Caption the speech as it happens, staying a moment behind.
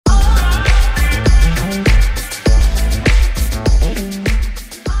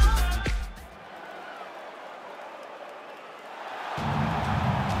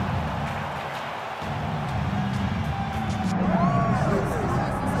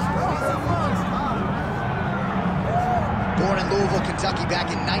Born in Louisville, Kentucky back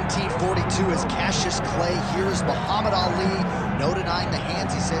in 1942 as Cassius Clay. Here is Muhammad Ali. No denying the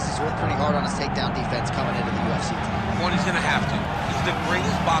hands. He says he's worked pretty hard on his takedown defense coming into the UFC. Well, he's going to have to. He's the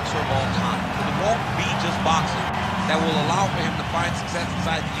greatest boxer of all time. But it won't be just boxing that will allow for him to find success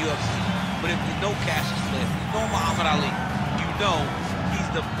inside the UFC. But if you know Cassius Clay, if you know Muhammad Ali, you know he's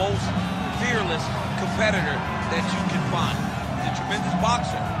the most fearless competitor that you can find. He's a tremendous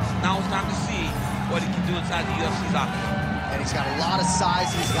boxer. Now it's time to see what he can do inside the UFC's octagon. And he's got a lot of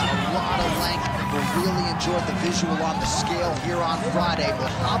size, he's got a lot of length. People really enjoyed the visual on the scale here on Friday.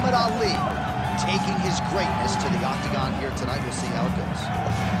 Muhammad Ali taking his greatness to the octagon here tonight. We'll see how it goes.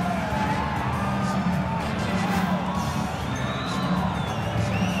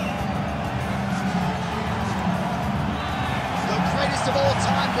 The greatest of all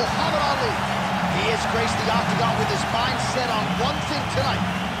time, Muhammad Ali. He has graced the octagon with his mind set on one thing tonight,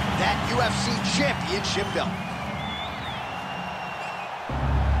 that UFC championship belt.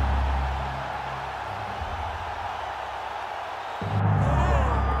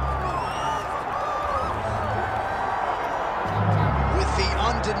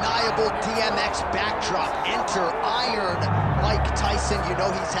 Undeniable DMX backdrop. Enter Iron Mike Tyson. You know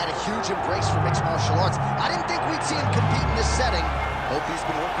he's had a huge embrace for mixed martial arts. I didn't think we'd see him compete in this setting. Hope he's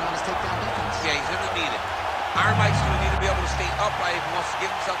been working on his takedown defense. Yeah, he's going to need it. Iron Mike's going to need to be able to stay upright if he wants to give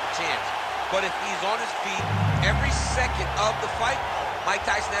himself a chance. But if he's on his feet every second of the fight, Mike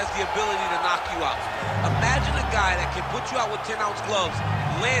Tyson has the ability to knock you out. Imagine a guy that can put you out with 10-ounce gloves,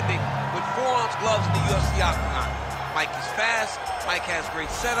 landing with 4-ounce gloves in the UFC octagon. Mike is fast, Mike has great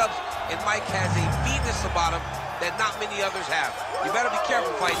setups, and Mike has a meanness about him that not many others have. You better be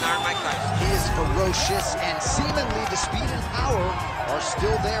careful fighting Iron Mike Tyson. He is ferocious, and seemingly the speed and power are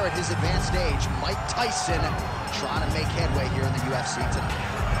still there at his advanced age. Mike Tyson trying to make headway here in the UFC tonight.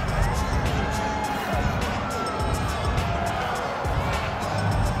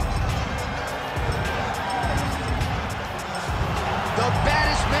 The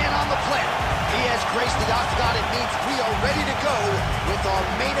baddest man on the planet. He has graced the octagon. It means we are ready to go with our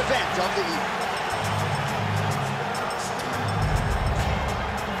main event of the evening.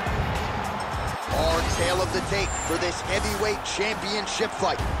 Our tale of the tape for this heavyweight championship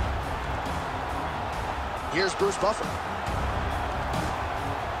fight. Here's Bruce Buffer.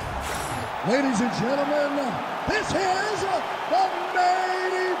 Ladies and gentlemen, this is the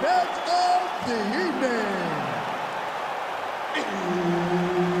main event of the evening.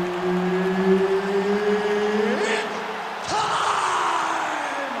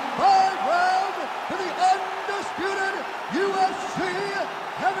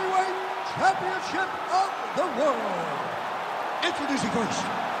 Championship of the world. Introducing first,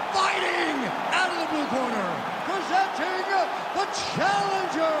 fighting out of the blue corner, presenting the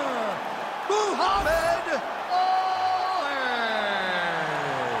challenger, Muhammad Ali.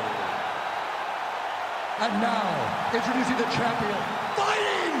 And now, introducing the champion,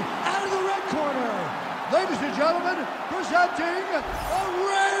 fighting out of the red corner. Ladies and gentlemen, presenting the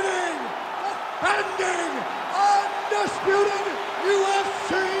reigning, defending, undisputed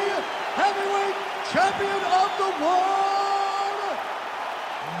UFC heavyweight champion of the world,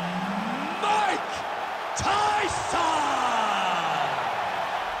 Mike Tyson!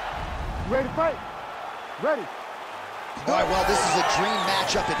 Ready to fight? Ready. All right, well, this is a dream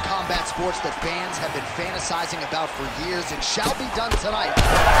matchup in combat sports that fans have been fantasizing about for years and shall be done tonight.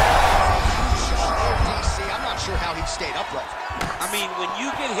 DC, I'm not sure how he stayed upright. I mean, when you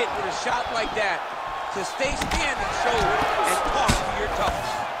get hit with a shot like that, to stay standing shows and talk to your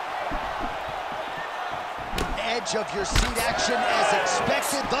toughness. Edge of your seat action as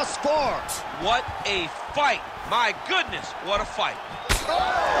expected thus far. What a fight. My goodness, what a fight. Oh,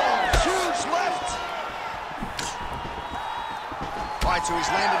 huge left. All right, so he's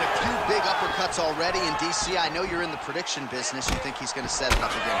landed a few big uppercuts already. In DC, I know you're in the prediction business. You think he's going to set it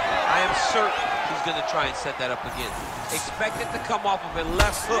up again? I am certain he's going to try and set that up again. Expect it to come off of a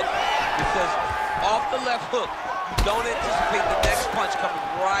left hook, because off the left hook, you don't anticipate the next punch coming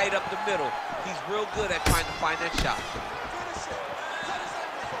right up the middle. He's real good at trying to find that shot.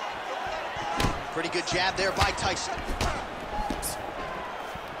 Pretty good jab there by Tyson.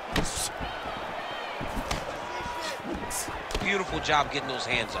 Beautiful job getting those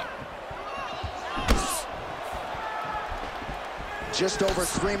hands up. Just over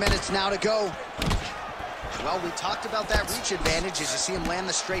 3 minutes now to go. Well, we talked about that reach advantage as you see him land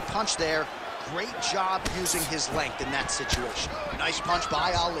the straight punch there. Great job using his length in that situation. Nice punch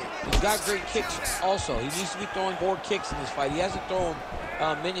by Ali. He's got great kicks also. He needs to be throwing more kicks in this fight. He hasn't thrown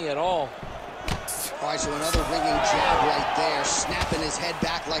many at all. All right, so another ringing jab right there, snapping his head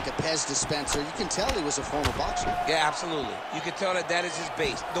back like a Pez dispenser. You can tell he was a former boxer. Yeah, absolutely. You can tell that that is his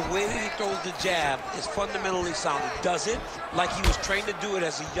base. The way that he throws the jab is fundamentally sound. He does it like he was trained to do it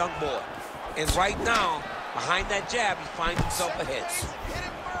as a young boy. And right now, behind that jab, he finds himself ahead.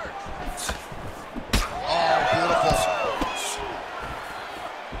 Oh, beautiful.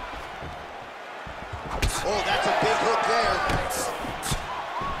 Oh, that's a big hook there.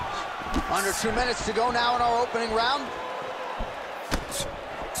 Under 2 minutes to go now in our opening round.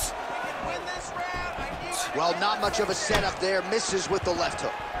 Well, not much of a setup there. Misses with the left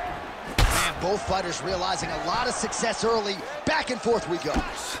hook. And both fighters realizing a lot of success early. Back and forth we go.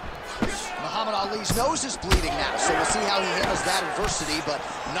 Muhammad Ali's nose is bleeding now, so we'll see how he handles that adversity, but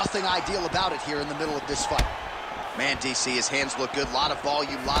nothing ideal about it here in the middle of this fight. Man, DC, his hands look good. A lot of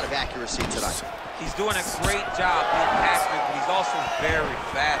volume, a lot of accuracy tonight. He's doing a great job being passionate, but he's also very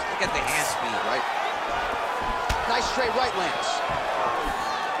fast. Look at the hand speed. Right. Nice straight right lands.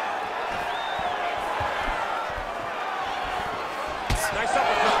 Nice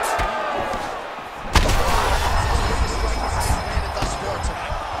uppercut.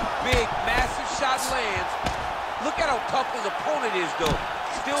 Big, massive shot lands. Look at how tough his opponent is, though.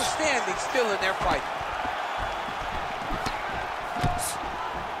 Still standing, still in their fight.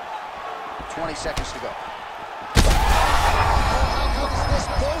 20 seconds to go. How good is this?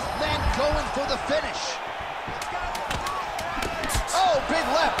 Both men going for the finish. Oh, big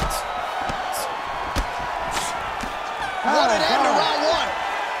left. What an end to round one.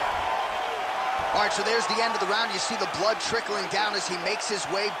 All right, so there's the end of the round. You see the blood trickling down as he makes his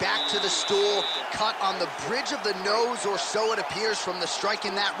way back to the stool. Cut on the bridge of the nose, or so it appears from the strike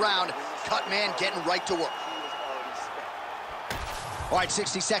in that round. Cut man getting right to work. All right,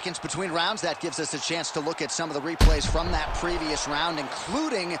 60 seconds between rounds. That gives us a chance to look at some of the replays from that previous round,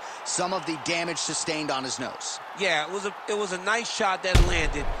 including some of the damage sustained on his nose. Yeah, it was a nice shot that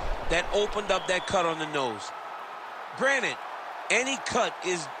landed, that opened up that cut on the nose. Granted, any cut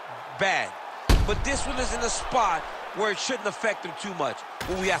is bad, but this one is in a spot where it shouldn't affect him too much.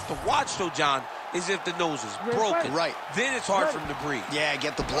 What we have to watch, though, John, is if the nose is broken. Right. Then it's hard for him to breathe. Yeah,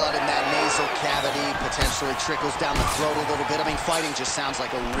 get the blood in that nasal cavity, potentially trickles down the throat a little bit. I mean, fighting just sounds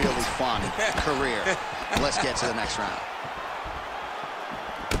like a really fun career. Let's get to the next round.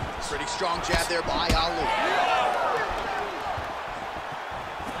 Pretty strong jab there by Ali.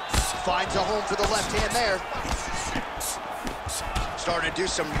 Finds a home for the left hand there. Starting to do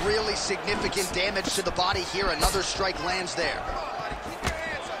some really significant damage to the body here. Another strike lands there.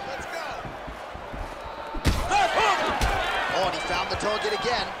 Oh, and he found the target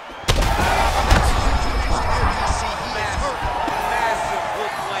again. Massive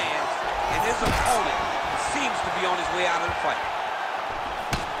hook lands, and his opponent seems to be on his way out of the fight.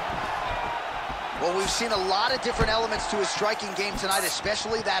 Well, we've seen a lot of different elements to his striking game tonight,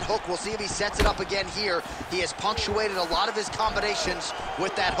 especially that hook. We'll see if he sets it up again here. He has punctuated a lot of his combinations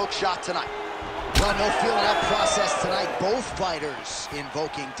with that hook shot tonight. Well, no feeling out process tonight. Both fighters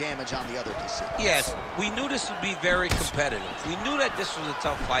invoking damage on the other, DC. Yes, we knew this would be very competitive. We knew that this was a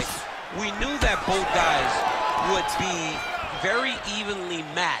tough fight. We knew that both guys would be very evenly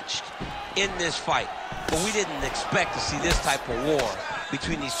matched in this fight. But we didn't expect to see this type of war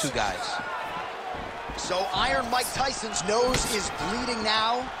between these two guys. So Iron Mike Tyson's nose is bleeding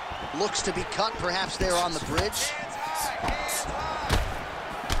now. Looks to be cut, perhaps there on the bridge.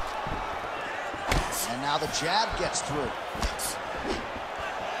 And now the jab gets through.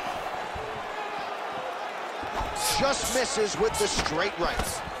 Just misses with the straight right.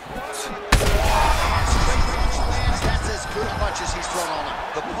 Straight punch lands. That's as good a punch as he's thrown all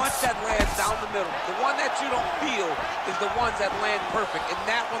night. The punch that lands down the middle, the one that you don't feel, is the ones that land perfect, and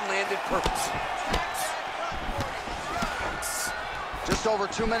that one landed perfect. Just over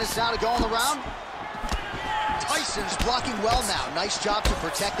 2 minutes now to go in the round. Tyson's blocking well now. Nice job to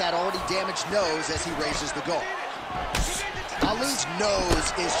protect that already damaged nose as he raises the goal. Ali's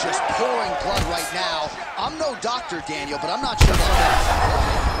nose is just pouring blood right now. I'm no doctor, Daniel, but I'm not sure that.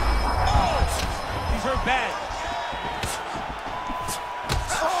 He's hurt bad.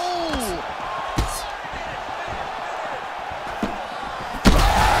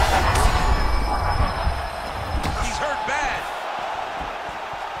 He's hurt bad.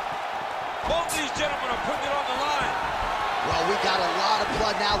 Both of these gentlemen are putting it on the line. Well, we got a lot of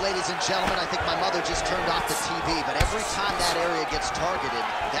blood now, ladies and gentlemen. I think my mother just turned off the TV, but every time that area gets targeted,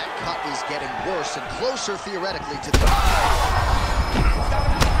 that cut is getting worse and closer, theoretically, to the...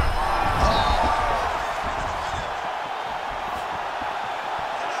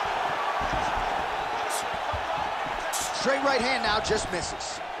 Straight right hand now just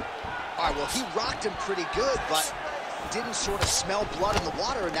misses. All right, well, he rocked him pretty good, but didn't sort of smell blood in the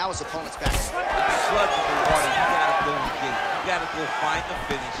water, and now his opponent's back. Blood in the water, you gotta go and get it. You gotta go find the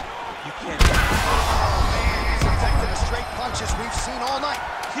finish. You can't. Oh, man, he's effective as straight punches we've seen all night.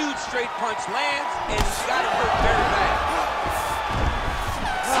 Huge straight punch lands, and he's got him hurt very bad.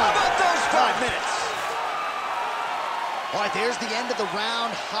 How about those 5 minutes? All right, there's the end of the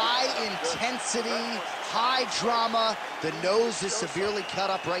round. High intensity, high drama. The nose is severely cut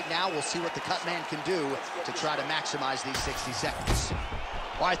up right now. We'll see what the cut man can do to try to maximize these 60 seconds.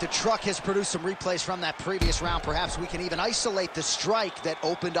 All right, the truck has produced some replays from that previous round. Perhaps we can even isolate the strike that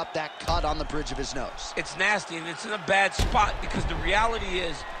opened up that cut on the bridge of his nose. It's nasty, and it's in a bad spot because the reality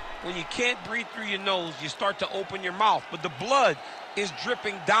is when you can't breathe through your nose, you start to open your mouth, but the blood is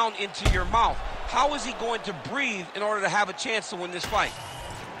dripping down into your mouth. How is he going to breathe in order to have a chance to win this fight?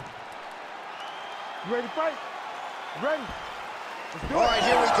 You ready to fight? Ready. Let's do it. All right,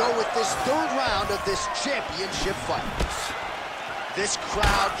 here we go with this third round of this championship fight. This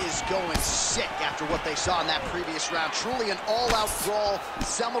crowd is going sick after what they saw in that previous round. Truly an all-out brawl,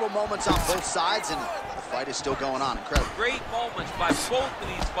 seminal moments on both sides, and the fight is still going on. Incredible. Great moments by both of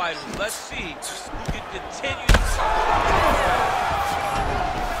these fighters. Let's see who can continue to...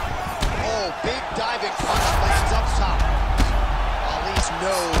 Oh, big diving punch lands up top. Ali's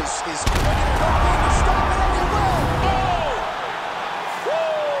nose is ready to go. Stop it, and he will. Oh!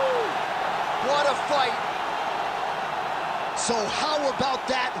 Woo! What a fight. So how about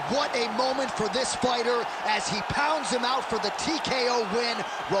that? What a moment for this fighter as he pounds him out for the TKO win.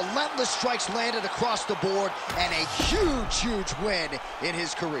 Relentless strikes landed across the board, and a huge, huge win in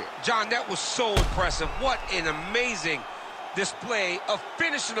his career. John, that was so impressive. What an amazing display of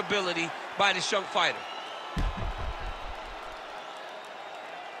finishing ability by this young fighter.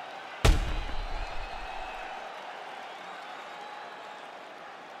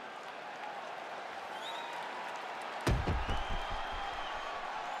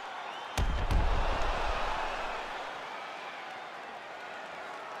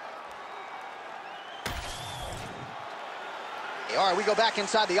 All right, we go back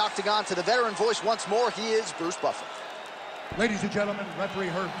inside the octagon to the veteran voice once more. He is Bruce Buffer. Ladies and gentlemen, referee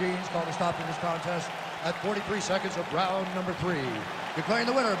Herb Dean's called a stop in this contest at 43 seconds of round number 3. Declaring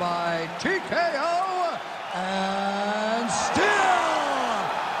the winner by TKO, and still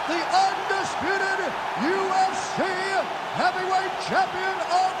the undisputed UFC heavyweight champion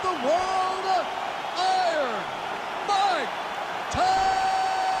of the world, Iron Mike Tyson.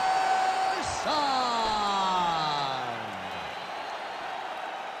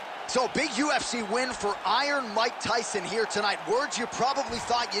 So, big UFC win for Iron Mike Tyson here tonight. Words you probably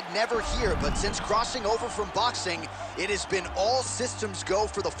thought you'd never hear, but since crossing over from boxing, it has been all systems go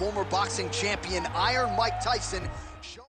for the former boxing champion, Iron Mike Tyson.